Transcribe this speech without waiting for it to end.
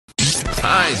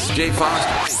Hi, it's Jay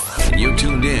Foster, and you're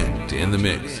tuned in to In the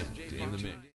Mix.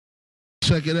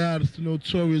 Check it out, it's the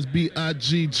Notorious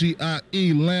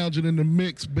B.I.G.G.I.E. lounging in the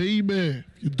mix, baby.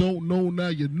 If you don't know, now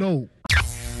you know.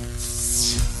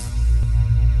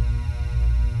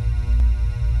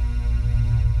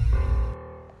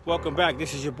 Welcome back.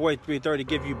 This is your boy 330.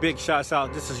 Give you big shots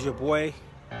out. This is your boy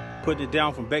putting it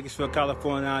down from Bakersfield,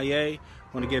 California.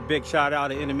 Want to get big shout out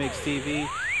to In the Mix TV.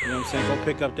 You know what I'm saying? Go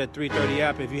pick up that 330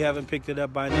 app. If you haven't picked it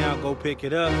up by now, go pick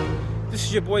it up. This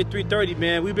is your boy 330,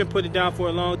 man. We've been putting it down for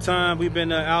a long time. We've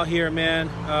been out here, man,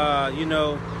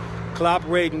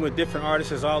 collaborating with different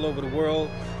artists all over the world.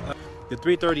 The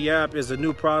 330 app is a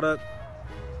new product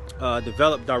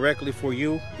developed directly for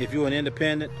you. If you're an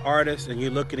independent artist and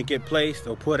you're looking to get placed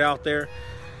or put out there,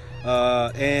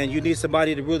 and you need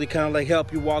somebody to really kind of like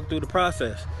help you walk through the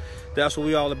process. That's what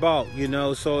we all about, you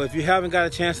know. So if you haven't got a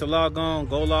chance to log on,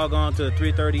 go log on to the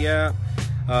 330 app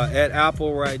at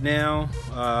Apple right now,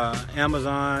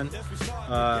 Amazon,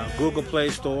 Google Play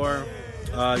Store.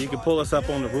 You can pull us up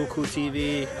on the Roku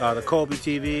TV, the Kobe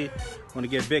TV. Want to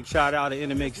give a big shout out to In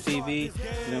the Mix TV. You know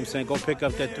what I'm saying? Go pick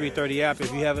up that 330 app.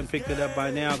 If you haven't picked it up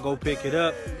by now, go pick it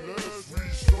up.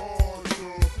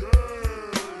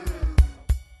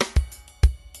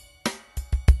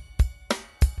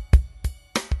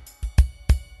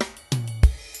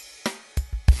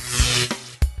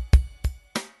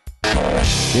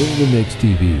 In the Mix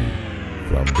TV,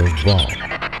 from the vault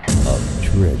of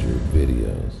treasured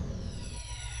videos.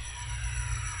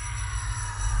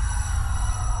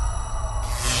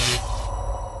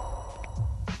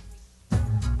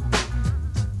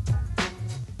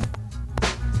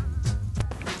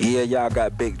 Yeah, y'all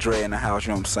got Big Dre in the house, you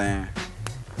know what I'm saying?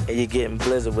 And you're getting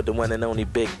Blizzard with the one and only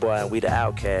Big Boy, and we the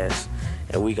Outcasts.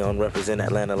 And we gonna represent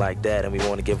Atlanta like that, and we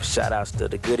wanna give shout outs to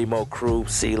the Goody Mo crew,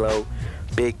 CeeLo,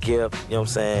 Big Gift, you know what I'm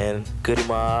saying, Goody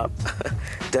Mob,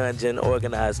 Dungeon,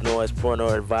 Organized Noise, Porno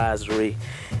Advisory,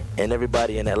 and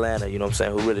everybody in Atlanta, you know what I'm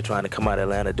saying, who really trying to come out of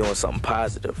Atlanta doing something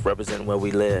positive, representing where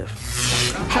we live.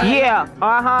 Yeah,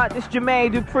 this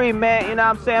Jermaine Dupri, man, you know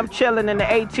what I'm saying, I'm chilling in the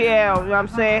ATL, you know what I'm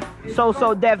saying,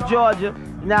 So Def, Georgia,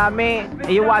 you know what I mean, and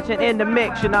you're watching In the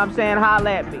Mix, you know what I'm saying,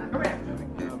 holla at me.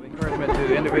 Encouragement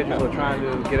to individuals who are trying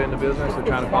to get into business or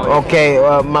trying to follow. Okay,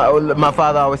 my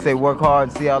father always say work hard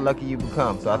and see how lucky you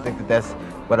become. So I think that's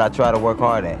what I try to work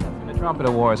hard at. The Trumpet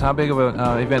Awards, how big of an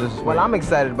event is this? Well, I'm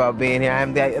excited about being here.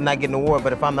 I'm not getting an award,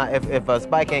 but if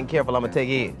Spike ain't careful, I'm gonna take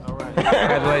it. All right.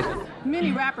 Congratulations.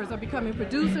 Many rappers are becoming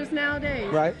producers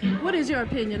nowadays. Right. What is your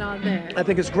opinion on that? I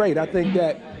think it's great. I think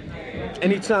that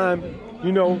anytime,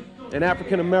 you know, an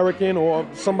African American or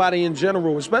somebody in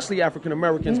general, especially African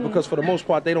Americans, because for the most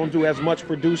part they don't do as much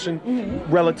producing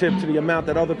relative to the amount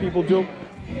that other people do.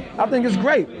 I think it's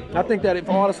great. I think that if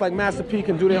artists like Master P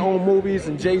can do their own movies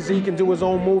and Jay-Z can do his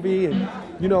own movie and,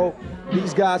 you know,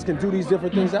 these guys can do these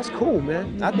different things, that's cool,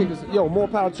 man. I think it's, more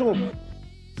power to them.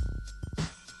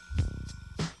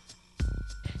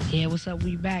 Yeah, what's up?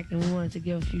 We back and we wanted to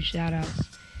give a few shout outs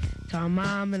to our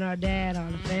mom and our dad, all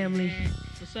the family.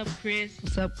 What's up, Chris?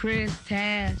 What's up, Chris?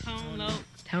 Taz.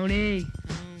 Tony.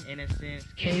 Innocence.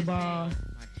 K-Ball.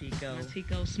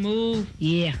 Martico. Smooth.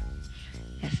 Yeah.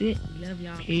 That's it. We love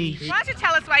y'all. Peace. Why don't you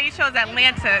tell us why you chose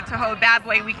Atlanta to hold Bad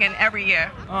Boy Weekend every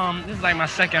year? This is like my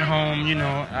second home, you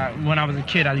know. When I was a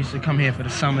kid, I used to come here for the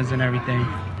summers and everything.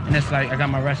 And it's like I got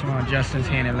my restaurant, Justin's,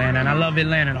 here in Atlanta. And I love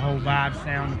Atlanta, the whole vibe,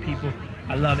 sound, the people.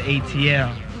 I love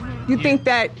ATL. You think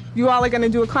that you all are going to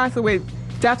do a concert with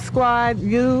Def Squad,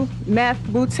 you, Meth,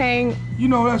 Wu-Tang? You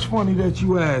know, that's funny that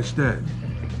you asked that,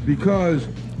 because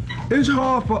it's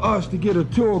hard for us to get a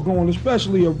tour going,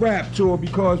 especially a rap tour,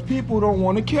 because people don't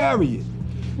want to carry it.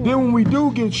 Then when we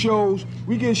do get shows,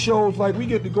 we get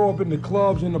to go up in the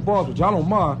clubs and the bars, which I don't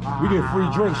mind. We get free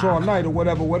drinks all night or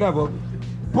whatever.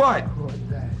 But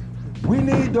we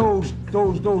need those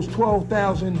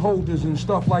 12,000 holders and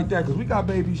stuff like that, because we got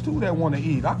babies too that want to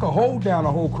eat. I could hold down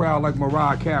a whole crowd like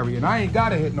Mariah Carey, and I ain't got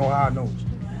to hit no high notes.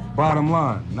 Bottom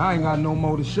line, and I ain't got no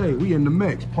more to say. We in the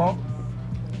mix, punk.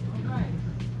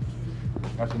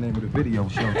 That's the name of the video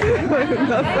show.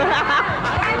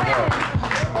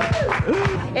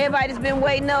 Everybody's been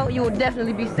waiting on you. Will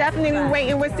definitely be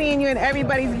waiting. We're seeing you in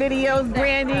everybody's videos,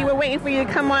 Brandy. We're waiting for you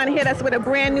to come on and hit us with a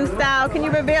brand new style. Can you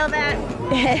reveal that?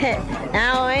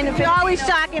 You're always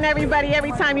shocking everybody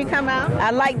every time you come out.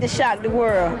 I like to shock the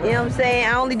world. You know what I'm saying?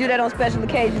 I only do that on special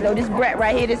occasions, though. This Brett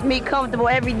right here, this me comfortable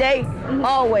every day,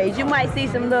 always. You might see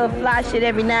some little fly shit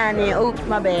every now and then. Oops,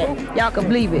 my bad. Y'all can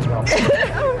believe it.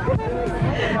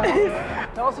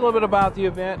 Tell us a little bit about the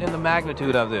event and the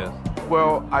magnitude of this.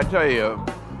 Well, I tell you,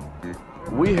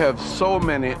 We have so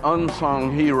many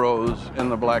unsung heroes in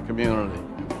the black community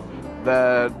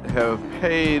that have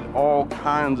paid all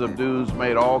kinds of dues,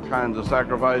 made all kinds of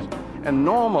sacrifice, and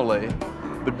normally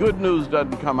the good news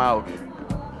doesn't come out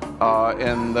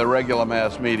in the regular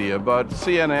mass media, but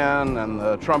CNN and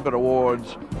the Trumpet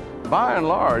Awards, by and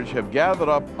large, have gathered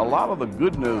up a lot of the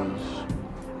good news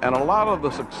and a lot of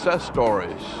the success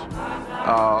stories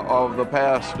of the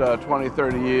past 20,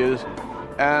 30 years,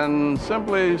 and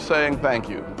simply saying thank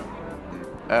you.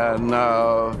 And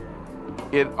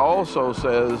it also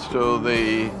says to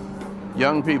the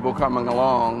young people coming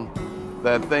along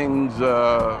that things,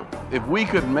 if we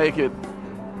could make it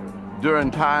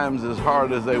during times as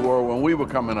hard as they were when we were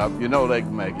coming up, you know they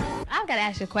can make it. I've got to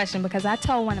ask you a question because I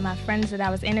told one of my friends that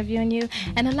I was interviewing you,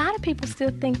 and a lot of people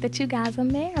still think that you guys are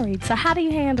married. So how do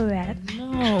you handle that?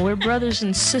 No, we're brothers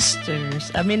and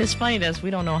sisters. I mean, it's funny that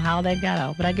we don't know how that got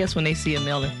out, but I guess when they see a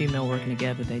male and female working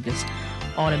together, they just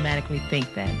automatically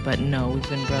think that. But no, we've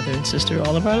been brother and sister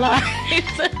all of our lives.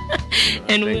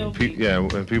 And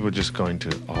and people are just going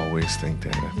to always think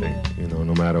that, I think. You know,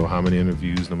 no matter how many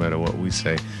interviews, no matter what we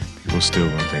say, people still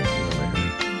going to think we're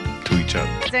married to each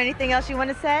other. Is there anything else you want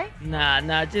to say?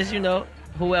 Nah, just,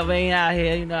 whoever ain't out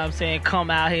here, you know what I'm saying,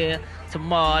 come out here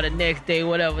tomorrow, the next day,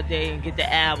 whatever day, and get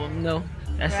the album,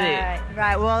 That's it.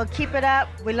 Right. Well, keep it up.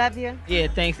 We love you. Yeah,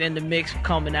 thanks In The Mix for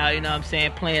coming out, you know what I'm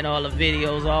saying, playing all the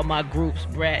videos, all my groups,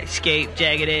 Brat, Escape,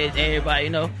 Jagged Edge, everybody,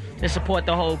 just support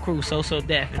the whole crew, So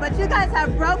Def. But you guys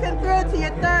have broken through to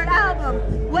your third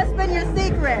album. What's been your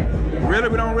secret? Really,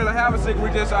 we don't really have a secret.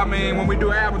 We just, when we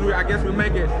do albums, I guess we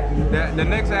make it, the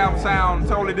next album sound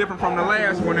totally different from the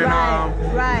last one.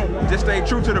 And just stay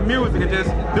true to the music and just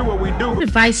do what we do. What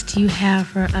advice do you have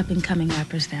for up-and-coming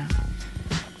rappers now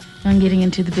on getting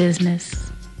into the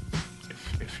business?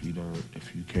 If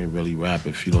you can't really rap,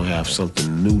 if you don't have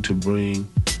something new to bring,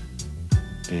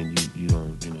 then you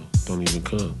don't even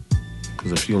come.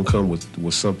 Because if you don't come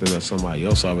with something that somebody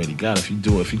else already got, if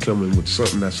you come in with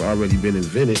something that's already been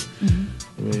invented,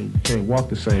 you can't walk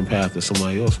the same path that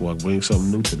somebody else walked. Bring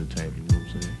something new to the table, you know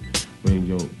what I'm saying?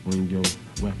 Bring your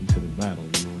weapon to the battle,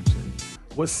 you know what I'm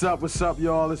saying? What's up,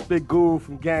 y'all? It's Big Goo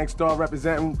from Gangstar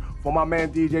representing for my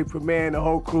man DJ Premier and the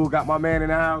whole crew. Got my man in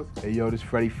the house. Hey, yo, this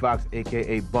Freddie Fox,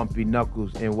 a.k.a. Bumpy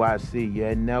Knuckles, NYC,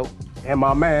 you know? And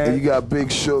my man. And you got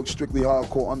Big Shook, strictly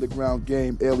hardcore underground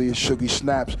game, alias Shuggy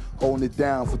Snaps, holding it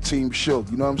down for Team Shook.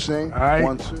 You know what I'm saying? All right.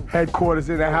 1, 2. Headquarters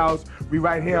in the house. We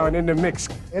right here on In The Mix.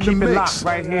 Keep it locked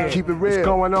right here. Keep it real. What's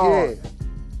going on?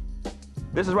 Yeah.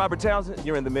 This is Robert Townsend.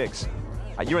 You're in the mix.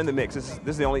 You're in the mix. This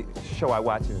is the only show I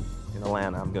watch in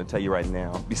Atlanta. I'm going to tell you right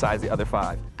now, besides the other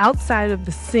 5. Outside of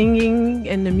the singing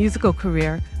and the musical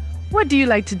career, what do you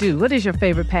like to do? What is your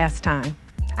favorite pastime?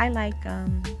 I like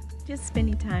just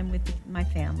spending time with my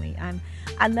family.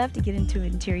 I love to get into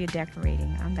interior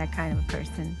decorating. I'm that kind of a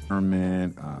person.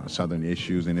 Southern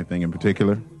Issues, anything in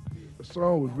particular? The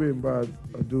song was written by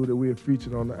a dude that we had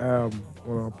featured on the album,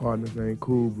 one of our partners named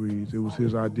Cool Breeze. It was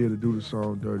his idea to do the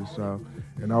song Dirty South,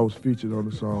 and I was featured on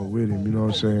the song with him, you know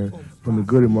what I'm saying, from the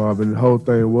Goody Mob. And the whole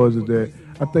thing was that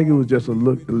I think it was just a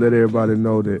look to let everybody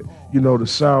know that, the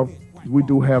South, we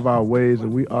do have our ways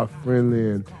and we are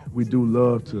friendly and we do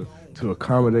love to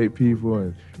accommodate people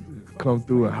and come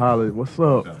through and holler, what's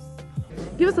up?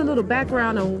 Give us a little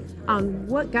background on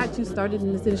what got you started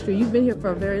in this industry. You've been here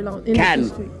for a very long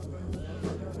industry.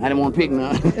 I didn't want to pick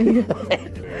none.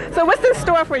 So what's in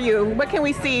store for you? What can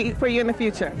we see for you in the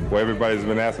future? Well, everybody's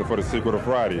been asking for the sequel to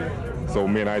Friday. So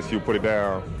me and Ice Cube put it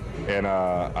down, and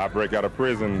I break out of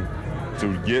prison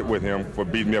to get with him for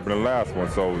beating me up in the last one.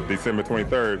 So December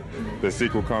 23rd, the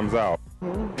sequel comes out.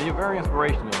 And you're very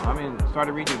inspirational.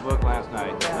 Started reading your book last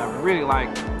night, and I really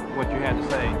liked what you had to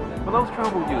say. For those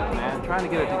troubled youth, man, trying to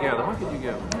get it together, what could you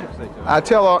give? What could you say to them? I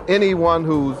tell anyone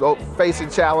who's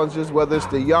facing challenges, whether it's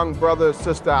the young brother or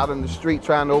sister out in the street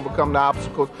trying to overcome the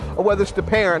obstacles, or whether it's the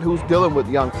parent who's dealing with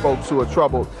young folks who are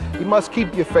troubled, you must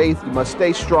keep your faith, you must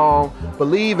stay strong,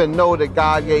 believe and know that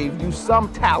God gave you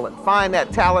some talent. Find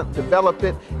that talent, develop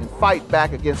it, and fight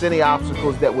back against any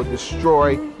obstacles that would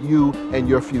destroy you and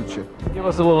your future. Give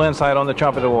us a little insight on the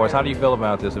Trumpet Awards. How do you feel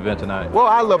about this event tonight? Well,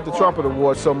 I love the Trumpet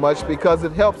Awards so much because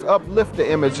it helps uplift the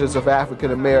images of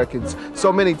African Americans.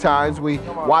 So many times we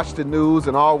watch the news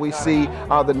and all we see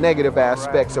are the negative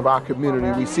aspects of our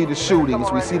community. We see the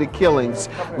shootings, we see the killings,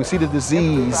 we see the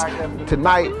disease.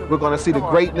 Tonight, we're going to see the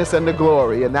greatness and the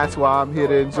glory, and that's why I'm here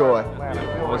to enjoy.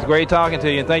 Well, it's great talking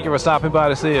to you, and thank you for stopping by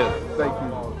to see it. Thank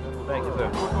you. Thank you,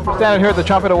 sir. Standing here at the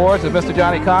Trumpet Awards with Mr.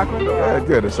 Johnny Cochran.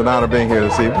 Good. It's an honor being here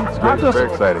this evening. It's great. It's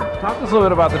very exciting. Talk to us a little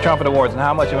bit about the Trumpet Awards and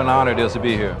how much of an honor it is to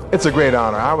be here. It's a great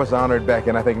honor. I was honored back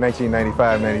in, I think,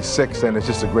 1995, 96, and it's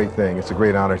just a great thing. It's a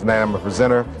great honor. Tonight I'm a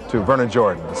presenter to Vernon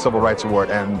Jordan, the Civil Rights Award,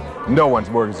 and no one's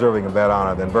more deserving of that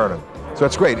honor than Vernon. So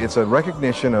it's great. It's a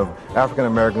recognition of African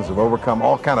Americans who've overcome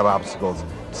all kind of obstacles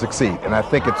to succeed, and I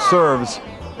think it serves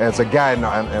as a guide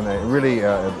and really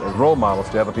role models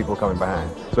to other people coming behind.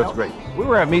 So it's great. We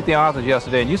were at Meet the Authors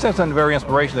yesterday, and you said something very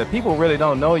inspirational, that people really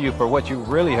don't know you for what you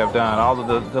really have done, all of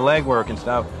the legwork and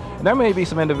stuff. And there may be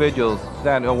some individuals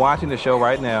that are watching the show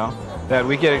right now that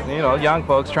we get, young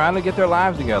folks trying to get their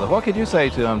lives together. What could you say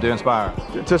to them to inspire?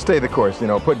 To stay the course,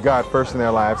 put God first in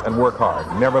their lives and work hard.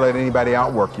 Never let anybody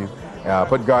outwork you.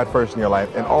 Put God first in your life,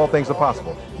 and all things are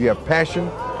possible. If you have passion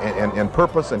and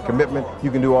purpose and commitment, you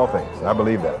can do all things. I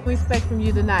believe that. What we expect from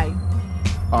you tonight?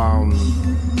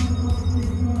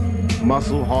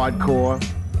 Muscle, hardcore,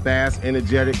 fast,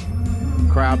 energetic.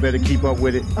 Crowd better keep up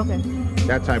with it. Okay.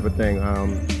 That type of thing.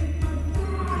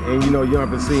 And you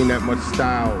haven't seen that much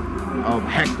style of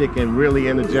hectic and really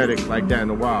energetic like that in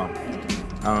a while.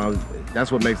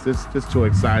 That's what makes this tour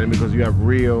exciting, because you have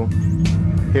real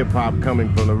hip-hop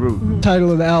coming from the root.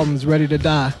 Title of the album is Ready to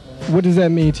Die. What does that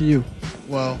mean to you?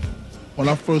 Well, when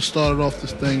I first started off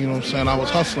this thing, I was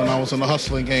hustling. I was in the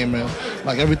hustling game, man.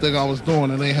 Like, everything I was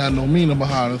doing, it ain't had no meaning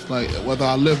behind it. It's like, whether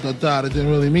I lived or died, it didn't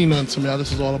really mean nothing to me.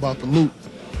 This is all about the loot.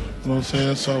 You know what I'm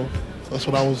saying? So that's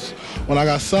what I was, when I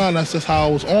got signed, that's just how I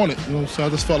was on it. You know what I'm saying?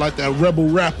 I just felt like that rebel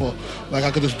rapper. Like,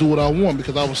 I could just do what I want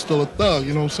because I was still a thug.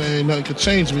 You know what I'm saying? Nothing could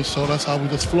change me, so that's how we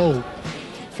just flowed.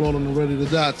 Floating and Ready to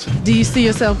Die. Do you see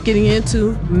yourself getting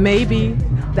into maybe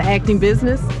the acting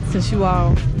business, since you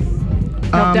all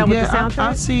helped out with the soundtrack?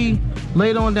 I see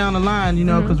later on down the line,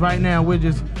 because right now we're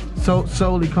just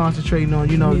solely concentrating on,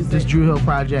 this Drew Hill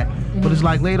project. But it's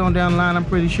like later on down the line, I'm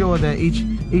pretty sure that each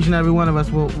and every one of us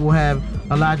will have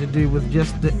a lot to do with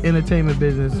just the entertainment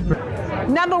business.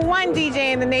 #1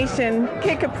 DJ in the nation,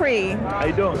 Kid Capri. How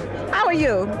you doing? How are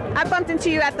you? I bumped into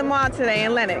you at the mall today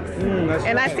in Lenox.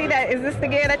 And I see that, is this the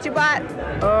gear that you bought?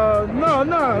 No.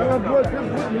 I bought this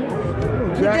with me.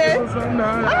 You did? No,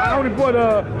 I only bought,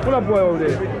 what I bought over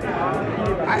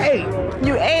there? I ate.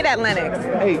 You ate at Lenox?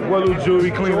 Ate. What little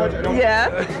jewelry cleaner?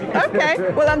 Yeah.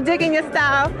 Okay. Well, I'm digging your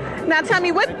style. Now tell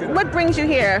me, what brings you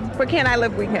here for Can I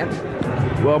Live Weekend?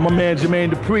 Well, my man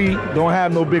Jermaine Dupri don't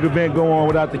have no big event going on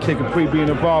without the Kid Capri being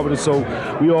involved with it. So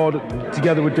we all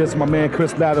together with this. My man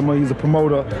Chris Latimer, he's a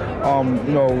promoter.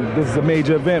 This is a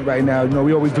major event right now.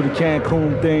 We always do the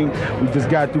Cancun thing. We just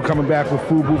got through coming back with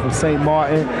FUBU from St.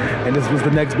 Martin, and this was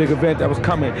the next big event that was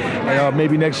coming. And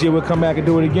maybe next year we'll come back and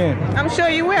do it again. I'm sure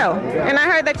you will. And I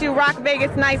heard that you rocked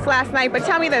Vegas nights last night. But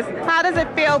tell me this: how does it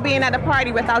feel being at a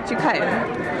party without you cutting?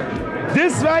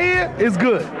 This right here is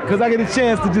good, because I get a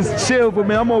chance to just chill, but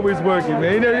man, I'm always working,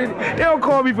 man. They don't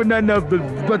call me for nothing else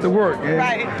but to work, man.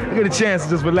 Right. I get a chance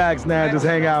to just relax now and just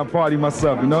hang out and party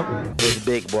myself, It's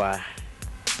Big Boy.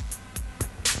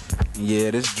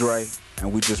 Yeah, this Dre,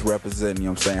 and we just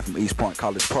representing, from East Point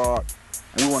College Park.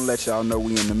 And we want to let y'all know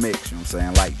we in the mix,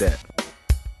 like that.